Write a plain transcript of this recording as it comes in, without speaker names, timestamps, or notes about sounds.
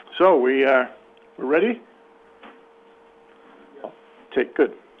So we're ready? Take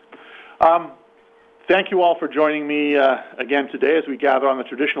good. Thank you all for joining me again today as we gather on the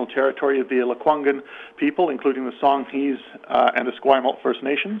traditional territory of the Lekwungen people, including the Songhees and the Esquimalt First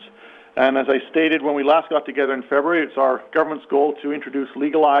Nations. And as I stated when we last got together in February, it's our government's goal to introduce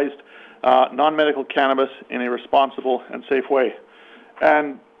legalized non-medical cannabis in a responsible and safe way.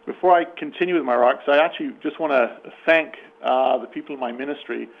 And before I continue with my remarks, I actually just want to thank the people in my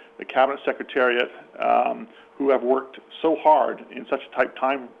ministry, the Cabinet Secretariat, who have worked so hard in such a tight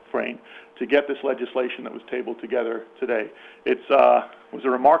time frame to get this legislation that was tabled together today. It was a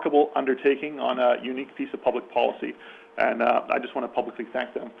remarkable undertaking on a unique piece of public policy, and I just want to publicly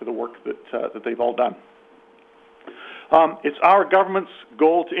thank them for the work that they've all done. It's our government's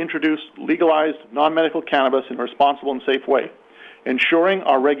goal to introduce legalized non-medical cannabis in a responsible and safe way, ensuring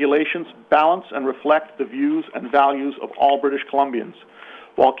our regulations balance and reflect the views and values of all British Columbians,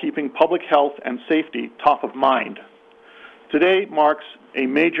 while keeping public health and safety top of mind. Today marks a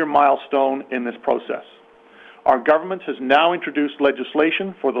major milestone in this process. Our government has now introduced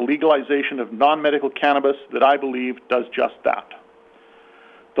legislation for the legalization of non-medical cannabis that I believe does just that.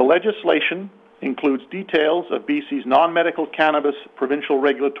 The legislation includes details of BC's non-medical cannabis provincial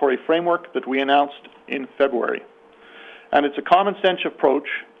regulatory framework that we announced in February. And it's a common-sense approach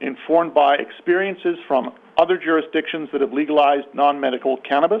informed by experiences from other jurisdictions that have legalized non-medical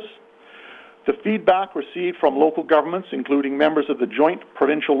cannabis, the feedback received from local governments, including members of the Joint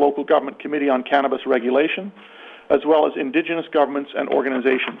Provincial Local Government Committee on Cannabis Regulation, as well as Indigenous governments and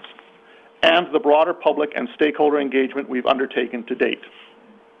organizations, and the broader public and stakeholder engagement we've undertaken to date.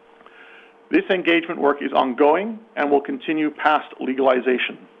 This engagement work is ongoing and will continue past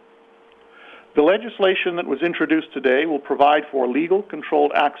legalization. The legislation that was introduced today will provide for legal,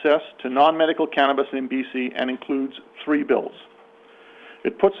 controlled access to non-medical cannabis in BC and includes 3 bills.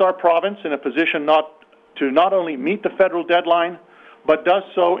 It puts our province in a position to not only meet the federal deadline, but does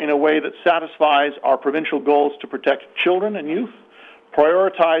so in a way that satisfies our provincial goals to protect children and youth,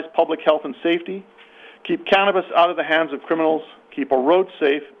 prioritize public health and safety, keep cannabis out of the hands of criminals, keep our roads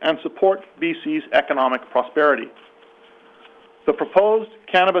safe, and support BC's economic prosperity. The proposed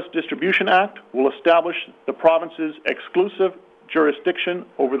Cannabis Distribution Act will establish the province's exclusive jurisdiction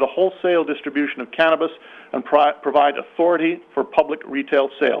over the wholesale distribution of cannabis and provide authority for public retail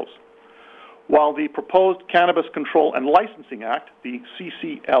sales. While the proposed Cannabis Control and Licensing Act, the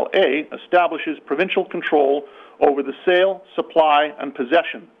CCLA, establishes provincial control over the sale, supply, and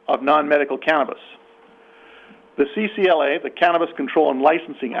possession of non-medical cannabis. The CCLA, the Cannabis Control and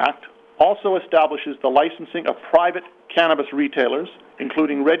Licensing Act, also establishes the licensing of private cannabis retailers,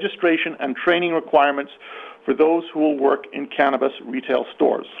 including registration and training requirements for those who will work in cannabis retail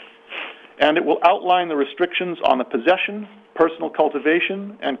stores. And it will outline the restrictions on the possession, personal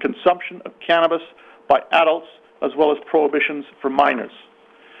cultivation, and consumption of cannabis by adults, as well as prohibitions for minors.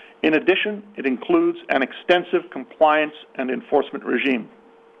 In addition, it includes an extensive compliance and enforcement regime.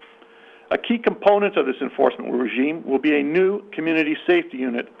 A key component of this enforcement regime will be a new community safety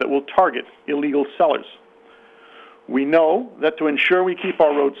unit that will target illegal sellers. We know that to ensure we keep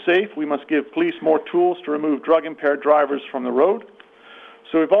our roads safe, we must give police more tools to remove drug-impaired drivers from the road.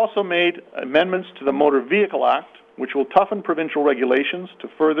 So we've also made amendments to the Motor Vehicle Act, which will toughen provincial regulations to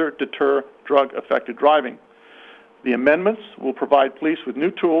further deter drug-affected driving. The amendments will provide police with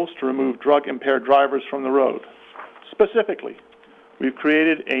new tools to remove drug-impaired drivers from the road. Specifically, we've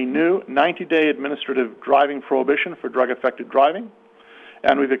created a new 90-day administrative driving prohibition for drug-affected driving,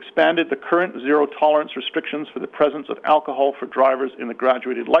 and we've expanded the current zero-tolerance restrictions for the presence of alcohol for drivers in the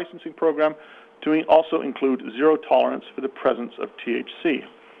graduated licensing program to also include zero tolerance for the presence of THC.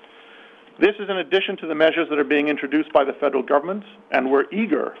 This is in addition to the measures that are being introduced by the federal government, and we're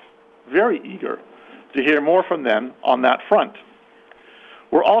eager, very eager, to hear more from them on that front.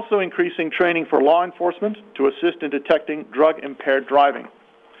 We're also increasing training for law enforcement to assist in detecting drug-impaired driving.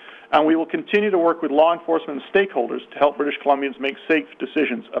 And we will continue to work with law enforcement and stakeholders to help British Columbians make safe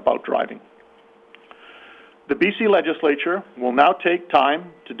decisions about driving. The BC Legislature will now take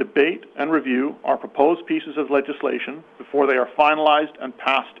time to debate and review our proposed pieces of legislation before they are finalized and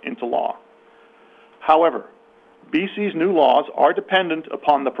passed into law. However, BC's new laws are dependent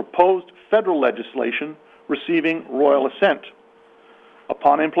upon the proposed federal legislation receiving royal assent.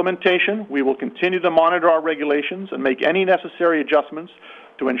 Upon implementation, we will continue to monitor our regulations and make any necessary adjustments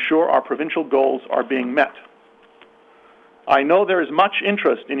to ensure our provincial goals are being met. I know there is much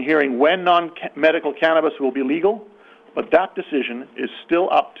interest in hearing when non-medical cannabis will be legal, but that decision is still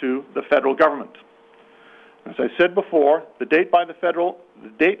up to the federal government. As I said before, the date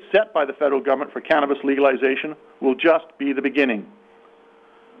set by the federal government for cannabis legalization will just be the beginning.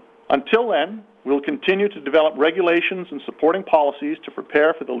 Until then, we'll continue to develop regulations and supporting policies to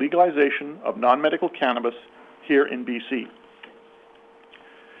prepare for the legalization of non-medical cannabis here in BC.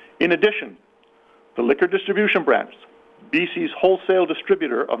 In addition, the Liquor Distribution Branch, BC's wholesale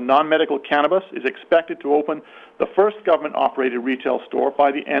distributor of non-medical cannabis, is expected to open the first government-operated retail store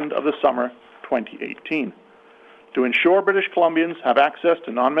by the end of the summer 2018 to ensure British Columbians have access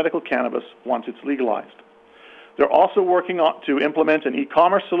to non-medical cannabis once it's legalized. They're also working to implement an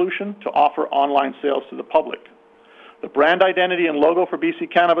e-commerce solution to offer online sales to the public. The brand identity and logo for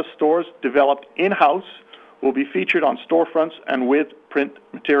BC Cannabis stores, developed in-house, will be featured on storefronts and with print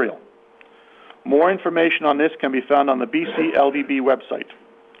material. More information on this can be found on the BC LDB website.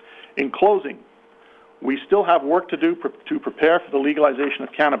 In closing, we still have work to do to prepare for the legalization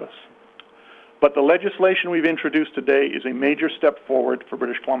of cannabis. But the legislation we've introduced today is a major step forward for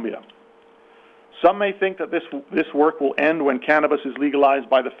British Columbia. Some may think that this work will end when cannabis is legalized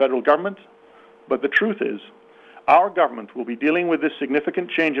by the federal government, but the truth is, our government will be dealing with this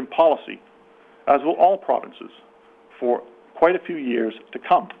significant change in policy, as will all provinces, for quite a few years to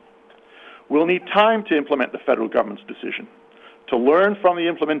come. We'll need time to implement the federal government's decision, to learn from the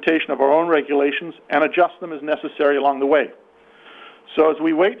implementation of our own regulations and adjust them as necessary along the way. So as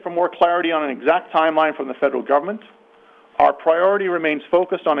we wait for more clarity on an exact timeline from the federal government, our priority remains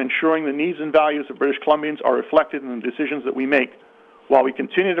focused on ensuring the needs and values of British Columbians are reflected in the decisions that we make, while we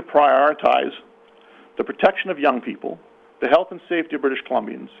continue to prioritize the protection of young people, the health and safety of British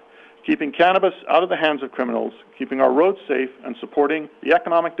Columbians, keeping cannabis out of the hands of criminals, keeping our roads safe, and supporting the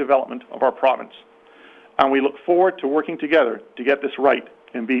economic development of our province. And we look forward to working together to get this right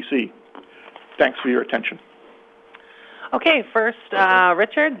in BC. Thanks for your attention. Okay, first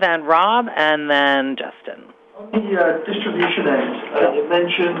Richard, then Rob, and then Justin. On the distribution end, you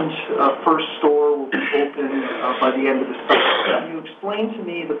mentioned first store will be open by the end of the summer. Can you explain to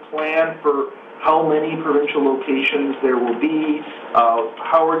me the plan for how many provincial locations there will be?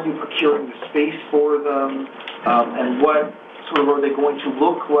 How are you procuring the space for them? And what sort of are they going to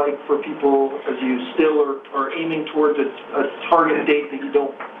look like for people as you still are aiming towards a target date that you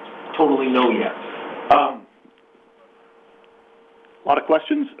don't totally know yet? A lot of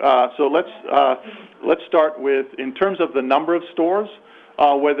questions. So let's start with, in terms of the number of stores,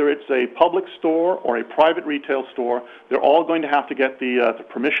 whether it's a public store or a private retail store, they're all going to have to get the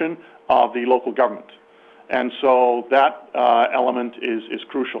permission of the local government. And so that element is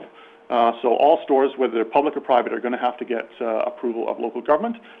crucial. So all stores, whether they're public or private, are going to have to get approval of local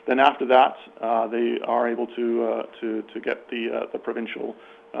government. Then after that, they are able to get the provincial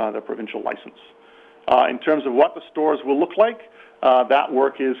license. In terms of what the stores will look like, that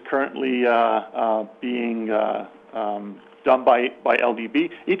work is currently being done by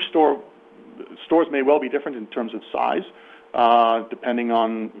LDB. Each stores may well be different in terms of size, depending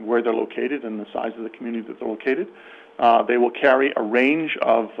on where they're located and the size of the community that they're located. They will carry a range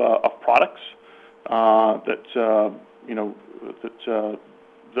of products that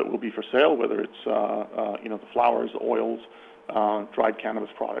will be for sale, whether it's the flowers, the oils, dried cannabis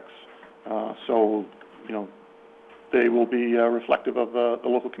products. So they will be reflective of the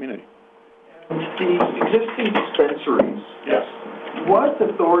local community. The existing dispensaries. Yes. What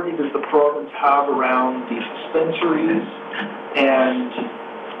authority does the province have around these dispensaries, and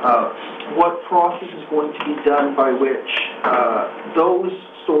what process is going to be done by which those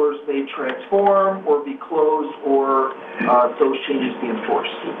stores may transform or be closed, or those changes be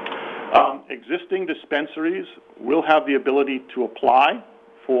enforced? Existing dispensaries will have the ability to apply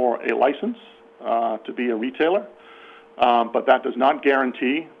for a license to be a retailer, but that does not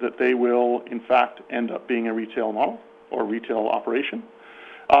guarantee that they will, in fact, end up being a retail model or retail operation.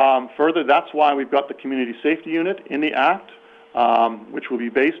 Further, that's why we've got the Community Safety Unit in the Act, which will be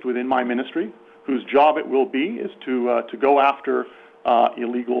based within my ministry, whose job it will be is to go after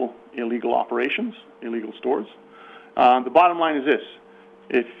illegal operations, illegal stores. The bottom line is this: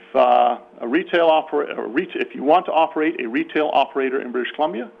 if if you want to operate a retail operator in British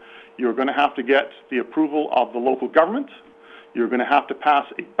Columbia, you're going to have to get the approval of the local government. You're going to have to pass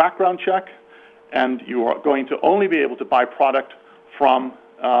a background check, and you are going to only be able to buy product from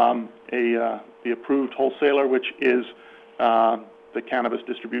the approved wholesaler, which is the Cannabis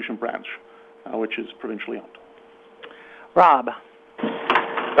Distribution Branch, which is provincially owned. Rob.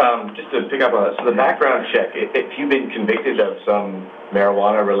 Just to pick up on that, so the background check, if you've been convicted of some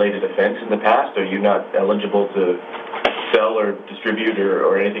marijuana-related offense in the past, are you not eligible to sell or distribute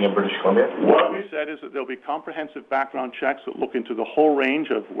or anything in British Columbia? What we said is that there'll be comprehensive background checks that look into the whole range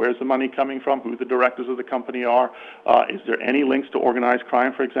of where's the money coming from, who the directors of the company are, is there any links to organized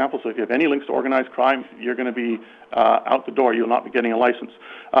crime, for example. So if you have any links to organized crime, you're going to be out the door. You'll not be getting a license.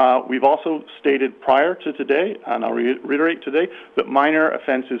 We've also stated prior to today, and I'll reiterate today, that minor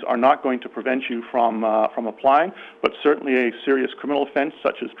offenses are not going to prevent you from applying, but certainly a serious criminal offense,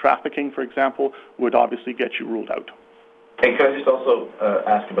 such as trafficking, for example, would obviously get you ruled out. And can I just also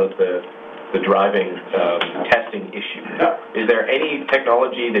ask about the driving testing issue? Yeah. Is there any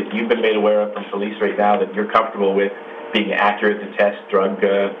technology that you've been made aware of from police right now that you're comfortable with being accurate to test drug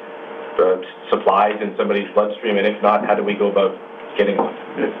supplies in somebody's bloodstream? And if not, how do we go about getting one?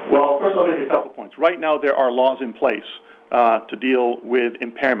 Well, first I'll make a couple points. Right now there are laws in place to deal with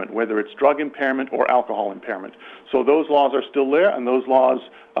impairment, whether it's drug impairment or alcohol impairment. So those laws are still there, and those laws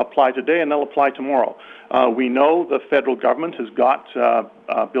apply today, and they'll apply tomorrow. We know the federal government has got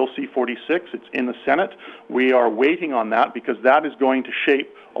Bill C-46. It's in the Senate. We are waiting on that because that is going to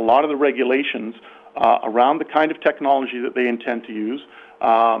shape a lot of the regulations around the kind of technology that they intend to use.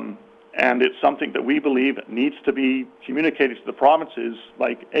 And it's something that we believe needs to be communicated to the provinces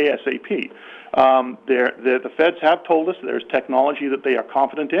like ASAP. The feds have told us there's technology that they are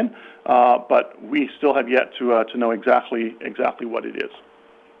confident in, but we still have yet to know exactly what it is.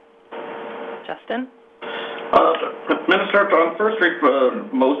 Justin? Minister, on first read,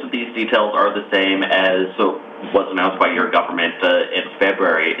 most of these details are the same as was announced by your government in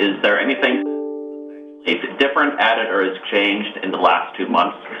February. Is there anything different, added, or has changed in the last 2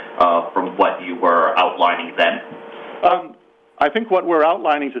 months from what you were outlining then? I think what we're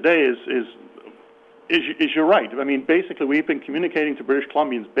outlining today is you're right. I mean, basically, we've been communicating to British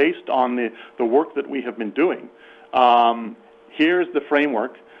Columbians based on the work that we have been doing. Here's the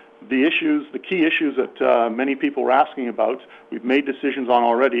framework. The key issues that many people were asking about, we've made decisions on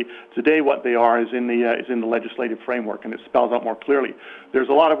already. Today, what they are is in the legislative framework, and it spells out more clearly. There's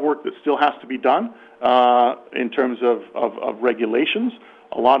a lot of work that still has to be done in terms of regulations.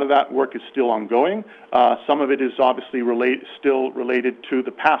 A lot of that work is still ongoing. Some of it is obviously still related to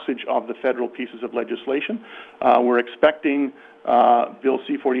the passage of the federal pieces of legislation. We're expecting Bill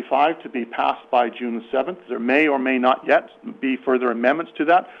C-45 to be passed by June the 7th. There may or may not yet be further amendments to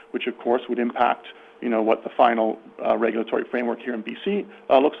that, which of course would impact what the final regulatory framework here in BC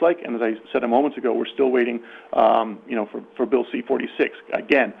looks like. And as I said a moment ago, we're still waiting for Bill C-46.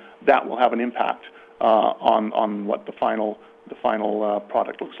 Again, that will have an impact on what the final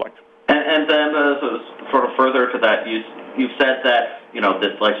product looks like. And then sort of further to that, you've said that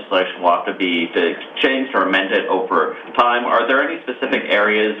this legislation will have to be changed or amended over time. Are there any specific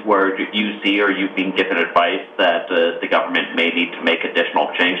areas where you see or you've been given advice that the government may need to make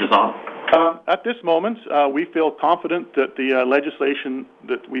additional changes on? At this moment, we feel confident that the legislation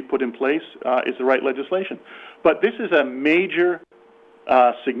that we put in place is the right legislation. But this is a major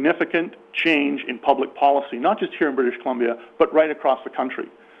significant change in public policy, not just here in British Columbia, but right across the country.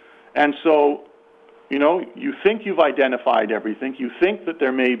 And so, you think you've identified everything. You think that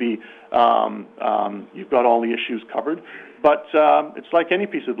there may be, you've got all the issues covered. But it's like any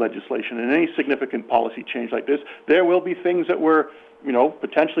piece of legislation and any significant policy change like this, there will be things that were,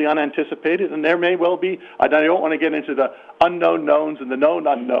 potentially unanticipated, and there may well be, I don't want to get into the unknown knowns and the known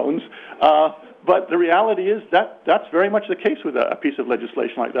unknowns, but the reality is that's very much the case with a piece of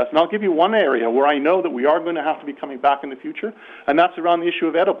legislation like this. And I'll give you one area where I know that we are going to have to be coming back in the future, and that's around the issue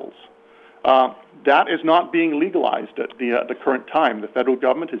of edibles. That is not being legalized at the current time. The federal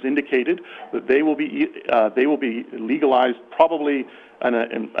government has indicated that they will be legalized probably in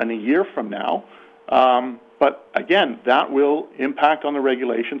a year from now. But again, that will impact on the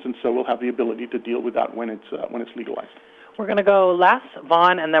regulations, and so we'll have the ability to deal with that when it's legalized. We're going to go Les,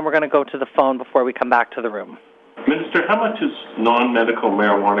 Vaughn, and then we're going to go to the phone before we come back to the room. Minister, how much is non-medical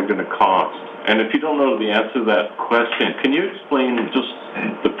marijuana going to cost? And if you don't know the answer to that question, can you explain just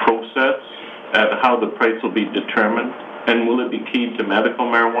the process and how the price will be determined? And will it be keyed to medical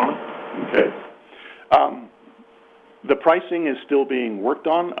marijuana? Okay. The pricing is still being worked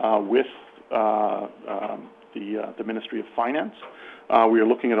on with the Ministry of Finance. We are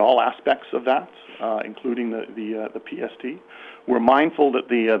looking at all aspects of that, including the PST. We're mindful that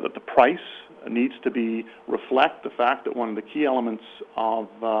the price needs to reflect the fact that one of the key elements of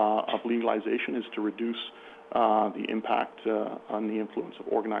legalization is to reduce the impact on the influence of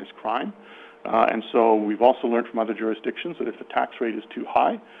organized crime. And so we've also learned from other jurisdictions that if the tax rate is too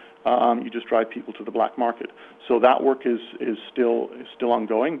high, you just drive people to the black market. So that work is still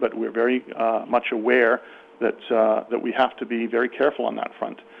ongoing, but we're very much aware that we have to be very careful on that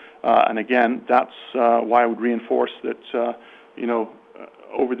front. And again, that's why I would reinforce that,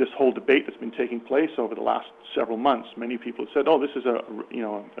 over this whole debate that's been taking place over the last several months, many people have said, "Oh, this is a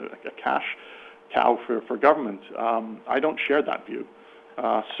cash cow for government." I don't share that view.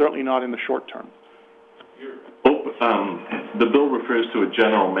 Certainly not in the short term. The bill refers to a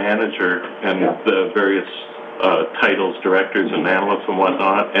general manager and the various titles, directors and analysts and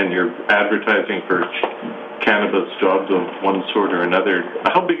whatnot, and you're advertising for cannabis jobs of one sort or another.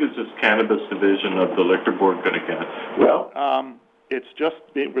 How big is this cannabis division of the Liquor Board going to get? Well,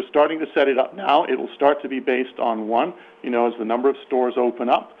 we're starting to set it up now. It'll start to be based on one. As the number of stores open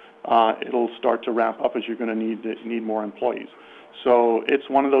up, it'll start to ramp up as you're going to need more employees. So it's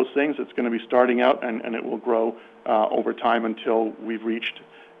one of those things that's going to be starting out, and it will grow over time until we've reached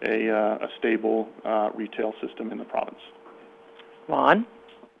a stable retail system in the province. Ron?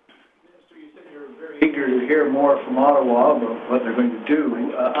 So you said you're very eager to hear more from Ottawa about what they're going to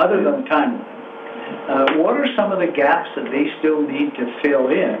do. Other than the timeline, what are some of the gaps that they still need to fill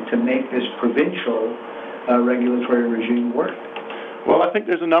in to make this provincial regulatory regime work? Well, I think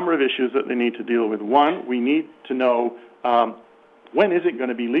there's a number of issues that they need to deal with. One, we need to know when is it going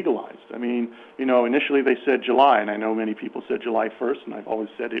to be legalized? I mean, initially they said July, and I know many people said July 1st, and I've always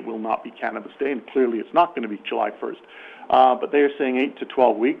said it will not be Cannabis Day, and clearly it's not going to be July 1st. But they are saying 8 to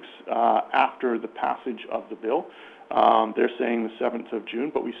 12 weeks after the passage of the bill. They're saying the 7th of June,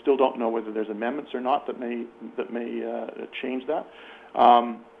 but we still don't know whether there's amendments or not that may change that.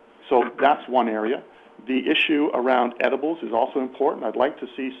 So that's one area. The issue around edibles is also important. I'd like to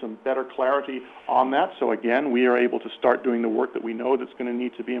see some better clarity on that. So again, we are able to start doing the work that we know that's going to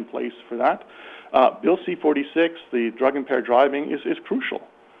need to be in place for that. Bill C-46, the drug-impaired driving, is crucial.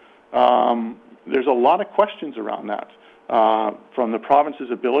 There's a lot of questions around that. From the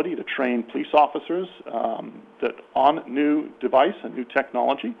province's ability to train police officers that on new device and new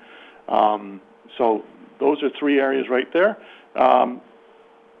technology. So those are three areas right there.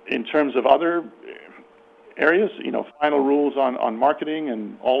 In terms of other areas, final rules on marketing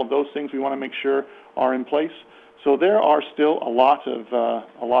and all of those things we want to make sure are in place. So there are still a lot of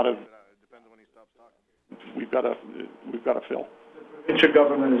we've got to fill. The provincial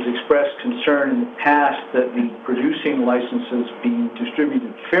government has expressed concern in the past that the producing licenses be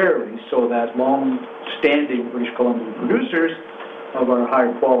distributed fairly so that long-standing British Columbia producers of our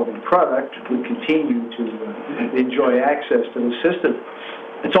high-quality product would continue to enjoy access to the system.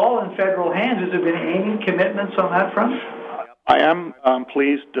 It's all in federal hands. Has there been any commitments on that front? I am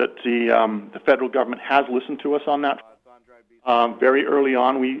pleased that the federal government has listened to us on that. Very early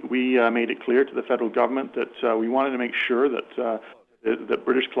on, we made it clear to the federal government that we wanted to make sure that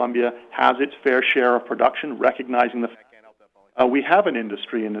British Columbia has its fair share of production, recognizing the fact we have an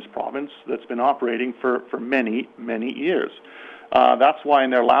industry in this province that's been operating for many, many years. That's why in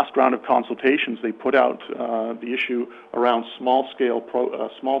their last round of consultations they put out the issue around small-scale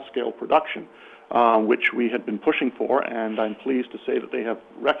production, which we had been pushing for, and I'm pleased to say that they have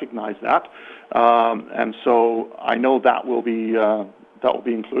recognized that. And so I know that will be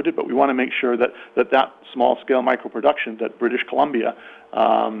included, but we want to make sure that small-scale microproduction, that British Columbia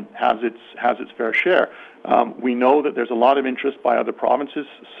has its fair share. We know that there's a lot of interest by other provinces,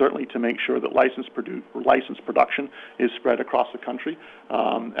 certainly to make sure that licensed production is spread across the country,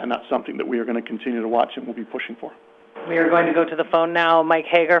 and that's something that we are going to continue to watch and we'll be pushing for. We are going to go to the phone now. Mike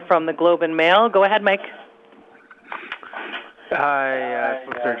Hager from the Globe and Mail. Go ahead, Mike. Hi,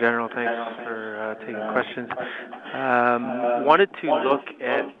 Solicitor General. Thanks for taking questions. Wanted to look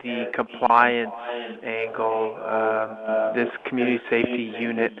at the compliance angle, this community safety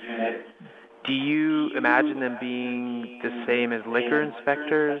unit. Do you imagine them being the same as liquor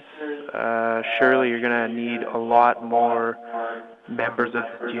inspectors? Surely you're going to need a lot more members of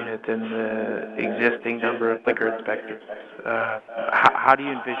this unit than the existing number of liquor inspectors. How do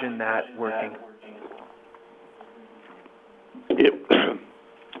you envision that working?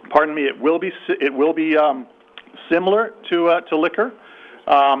 Pardon me. It will be similar to liquor,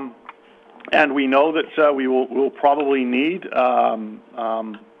 and we know that we will probably need a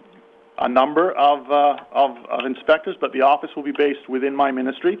number of inspectors, but the office will be based within my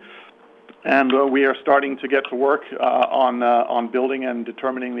ministry, and we are starting to get to work on building and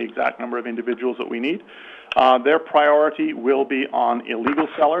determining the exact number of individuals that we need. Their priority will be on illegal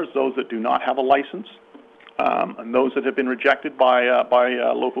sellers, those that do not have a license, and those that have been rejected by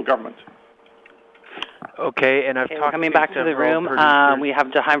local government. Okay, and I've Okay, talked we're coming back to the several room. producers. We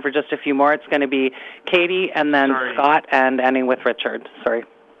have time for just a few more. It's going to be Katie and then Scott and ending with Richard. Sorry.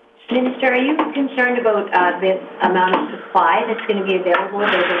 Minister, are you concerned about the amount of supply that's going to be available?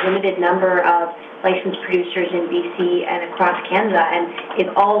 There's a limited number of licensed producers in BC and across Canada, and if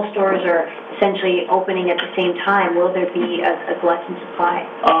all stores are essentially opening at the same time, will there be a glut in supply?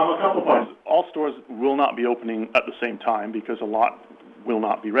 A couple points. All stores will not be opening at the same time because a lot will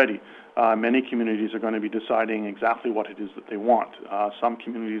not be ready. Many communities are going to be deciding exactly what it is that they want. Some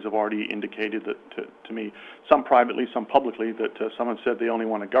communities have already indicated that to me, some privately, some publicly, that some have said they only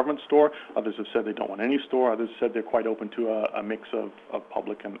want a government store, others have said they don't want any store, others said they're quite open to a mix of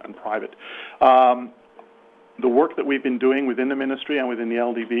public and private. The work that we've been doing within the ministry and within the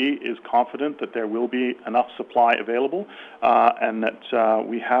LDB is confident that there will be enough supply available and that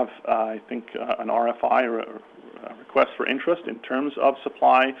we have, I think, an RFI or a request for interest in terms of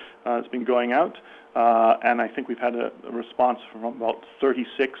supply has been going out, and I think we've had a response from about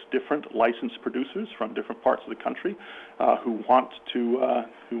 36 different licensed producers from different parts of the country who want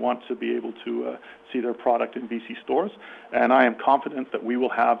to be able to see their product in BC stores, and I am confident that we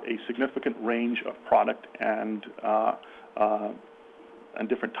will have a significant range of product and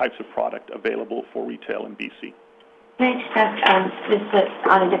different types of product available for retail in BC. Can I just ask, this is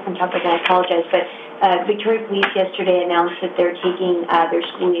on a different topic, and I apologize, but Victoria Police yesterday announced that they're taking their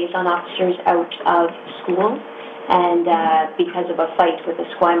school liaison officers out of school and because of a fight with a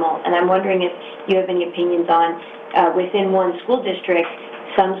Esquimalt. And I'm wondering if you have any opinions on, within one school district,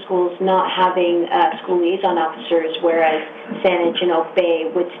 some schools not having school liaison officers, whereas Saanich and Oak Bay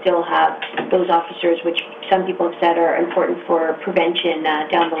would still have those officers, which some people have said are important for prevention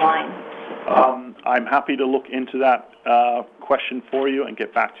down the line. I'm happy to look into that question for you and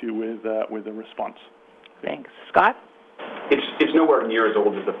get back to you with a response. Thanks. Scott? It's nowhere near as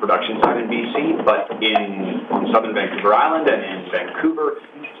old as the production side in BC, but on southern Vancouver Island and in Vancouver,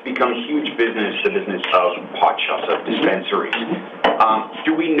 it's become a huge business, the business of pot shops, of dispensaries.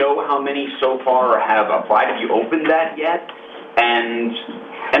 Do we know how many so far have applied? Have you opened that yet?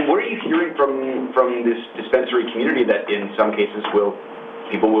 And what are you hearing from this dispensary community that in some cases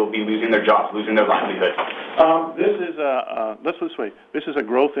people will be losing their jobs, losing their livelihood? Let's put it this way. This is a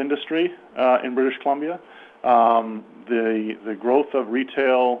growth industry in British Columbia. The growth of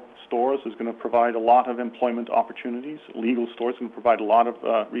retail stores is going to provide a lot of employment opportunities. Legal stores can provide a lot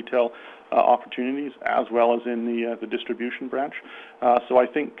of retail opportunities, as well as in the distribution branch. So I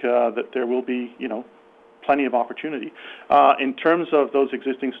think that there will be, plenty of opportunity. In terms of those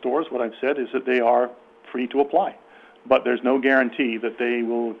existing stores, what I've said is that they are free to apply. But there's no guarantee that they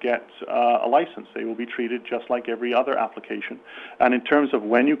will get a license. They will be treated just like every other application. And in terms of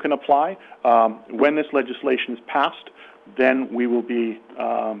when you can apply, when this legislation is passed, then we will be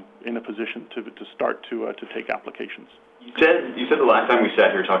in a position to start to take applications. You said the last time we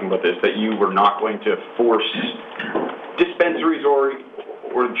sat here talking about this that you were not going to force dispensaries or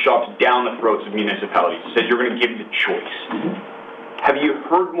shops down the throats of municipalities. You said you're going to give the choice. Have you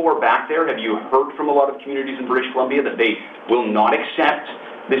heard more back there? Have you heard from a lot of communities in British Columbia that they will not accept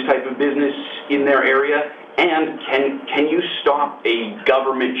this type of business in their area? And can you stop a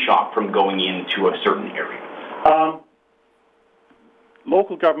government shop from going into a certain area?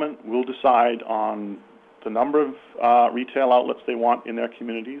 Local government will decide on the number of retail outlets they want in their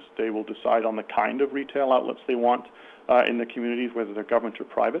communities. They will decide on the kind of retail outlets they want in the communities, whether they're government or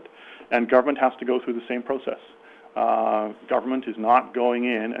private. And government has to go through the same process. Government is not going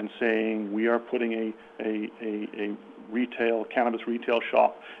in and saying we are putting a cannabis retail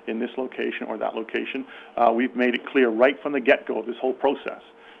shop in this location or that location. We've made it clear right from the get-go of this whole process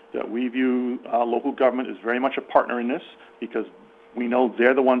that we view local government as very much a partner in this because we know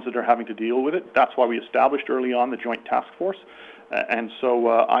they're the ones that are having to deal with it. That's why we established early on the Joint Task Force. And so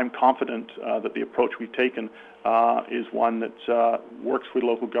I'm confident that the approach we've taken is one that works with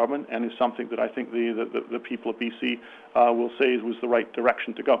local government and is something that I think the people of BC will say was the right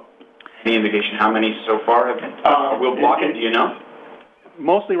direction to go. Any indication how many so far will block it? Do you know?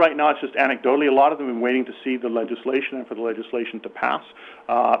 Mostly right now it's just anecdotally. A lot of them have been waiting to see the legislation and for the legislation to pass.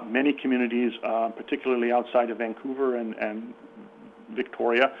 Many communities, particularly outside of Vancouver and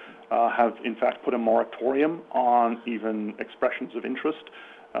Victoria, have in fact put a moratorium on even expressions of interest.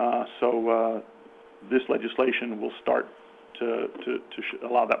 So this legislation will start to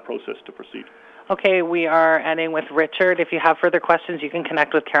allow that process to proceed. Okay, we are ending with Richard. If you have further questions, you can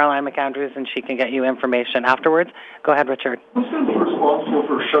connect with Caroline McAndrews and she can get you information afterwards. Go ahead, Richard. Who's going to be responsible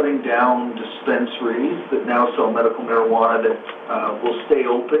for shutting down dispensaries that now sell medical marijuana that will stay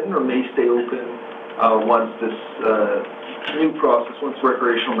open or may stay open once this new process, once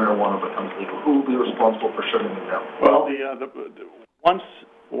recreational marijuana becomes legal? Who will be responsible for shutting it down? Well,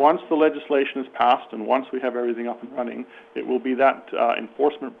 once the legislation is passed and once we have everything up and running, it will be that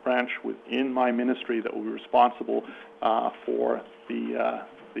enforcement branch within my ministry that will be responsible for the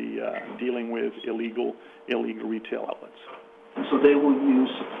dealing with illegal retail outlets. So they will use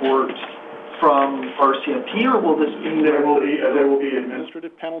support from RCMP, or will this be... There will be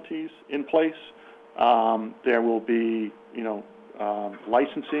administrative penalties in place. There will be,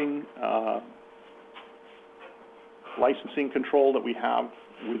 licensing control that we have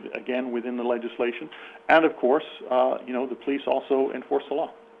within the legislation, and of course, the police also enforce the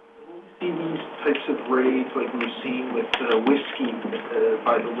law. See these types of raids like we've seen with whiskey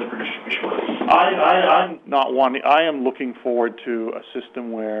by the liquor distribution. I'm not wanting. I am looking forward to a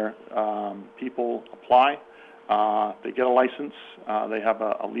system where people apply, they get a license, they have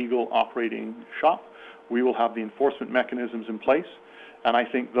a legal operating shop. We will have the enforcement mechanisms in place, and I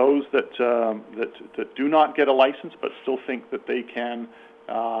think those that do not get a license but still think that they can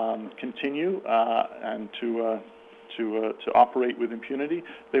continue and to operate with impunity,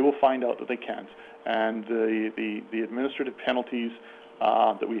 they will find out that they can't. And the administrative penalties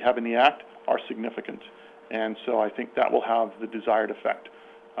that we have in the Act are significant. And so I think that will have the desired effect.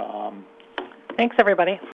 Thanks, everybody.